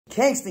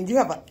Kingston, you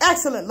have an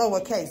excellent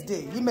lowercase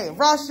d. You may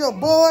erase your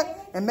board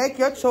and make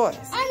your choice.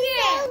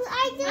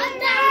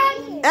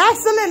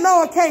 Excellent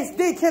lowercase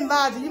d,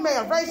 Kenlaja. You may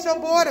erase your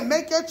board and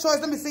make your choice.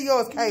 Let me see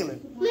yours, Kaylin.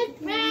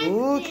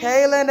 Ooh,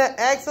 Kaylin, an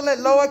excellent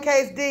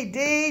lowercase d.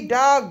 D,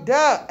 dog,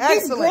 duck.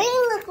 Excellent. This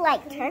green look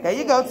like turquoise. There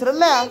you go, to the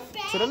left.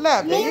 To the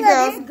left. There you Mila,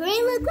 go. this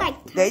green look like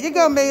turquoise. There you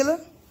go, Mila.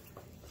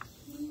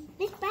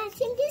 Miss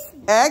Braxton, this.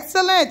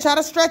 Excellent. Try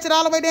to stretch it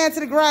all the way down to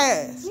the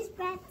grass. Miss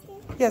Braxton.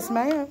 Yes,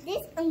 ma'am.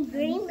 This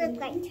green look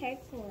like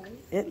turquoise.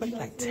 It looks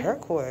like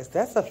turquoise.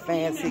 That's a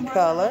fancy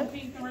color.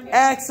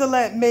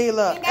 Excellent,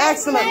 Mila.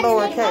 Excellent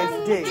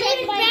lowercase d.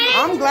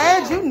 I'm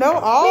glad you know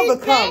all the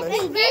colors.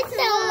 This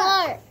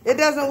don't work. It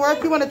doesn't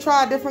work? You want to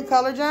try a different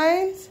color,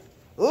 James?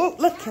 Ooh,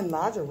 look,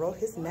 Kenlaja wrote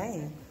his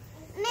name.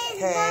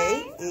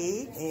 Kenilija.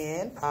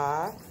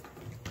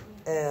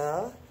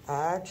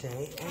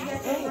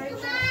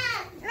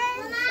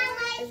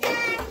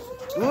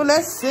 Ooh,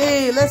 let's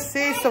see. Let's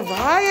see,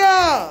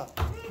 Soraya.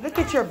 Look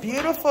at your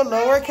beautiful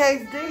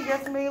lowercase d.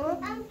 Yes, Mila?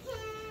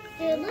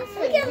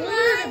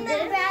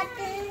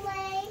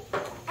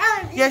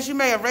 Yes, you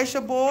may erase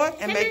your board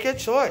and make your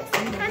choice.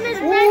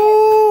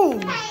 Ooh,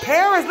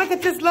 parents, look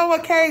at this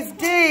lowercase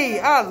d.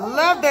 I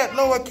love that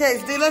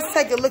lowercase d. Let's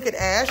take a look at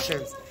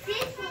Asher's.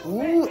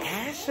 Ooh,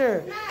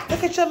 Asher,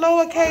 look at your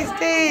lowercase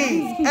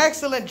d.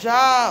 Excellent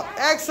job.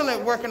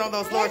 Excellent working on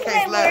those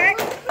lowercase letters.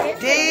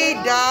 D,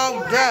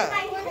 dog, duck.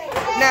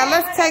 Now,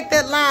 let's take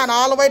that line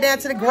all the way down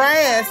to the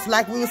grass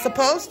like we were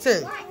supposed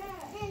to.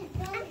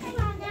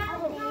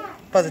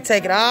 Supposed to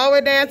take it all the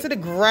way down to the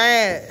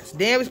grass.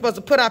 Then we're supposed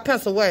to put our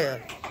pencil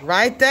where?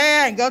 Right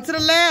there and go to the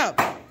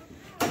left.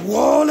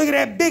 Whoa, look at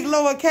that big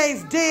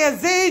lowercase d.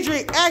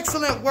 Azidri,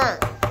 excellent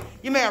work.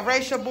 You may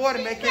erase your board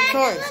and make your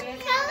choice.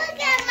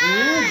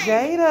 Ooh,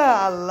 Jada,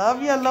 I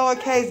love your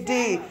lowercase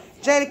d.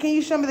 Jada, can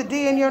you show me the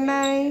d in your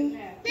name?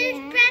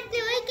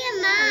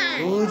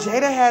 Ooh,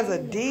 Jada has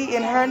a D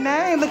in her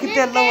name. Look at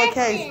that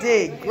lowercase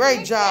d.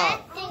 Great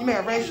job. You may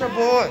erase your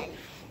board.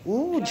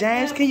 Ooh,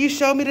 James, can you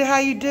show me how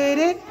you did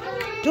it?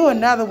 Do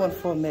another one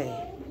for me.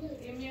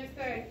 Give me a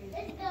second.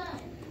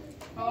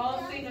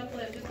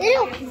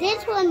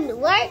 This one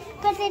works,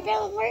 but it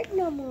don't work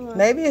no more.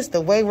 Maybe it's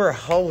the way we're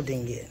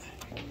holding it.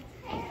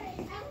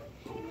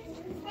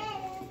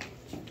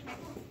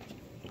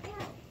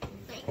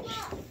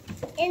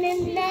 And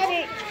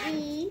another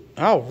E.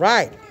 All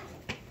right.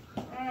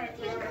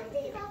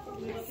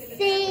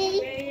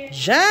 C.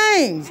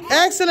 James,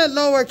 excellent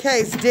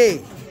lowercase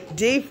d.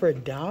 D for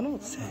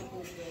Donaldson.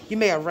 You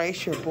may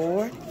erase your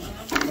board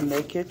and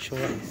make your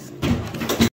choice.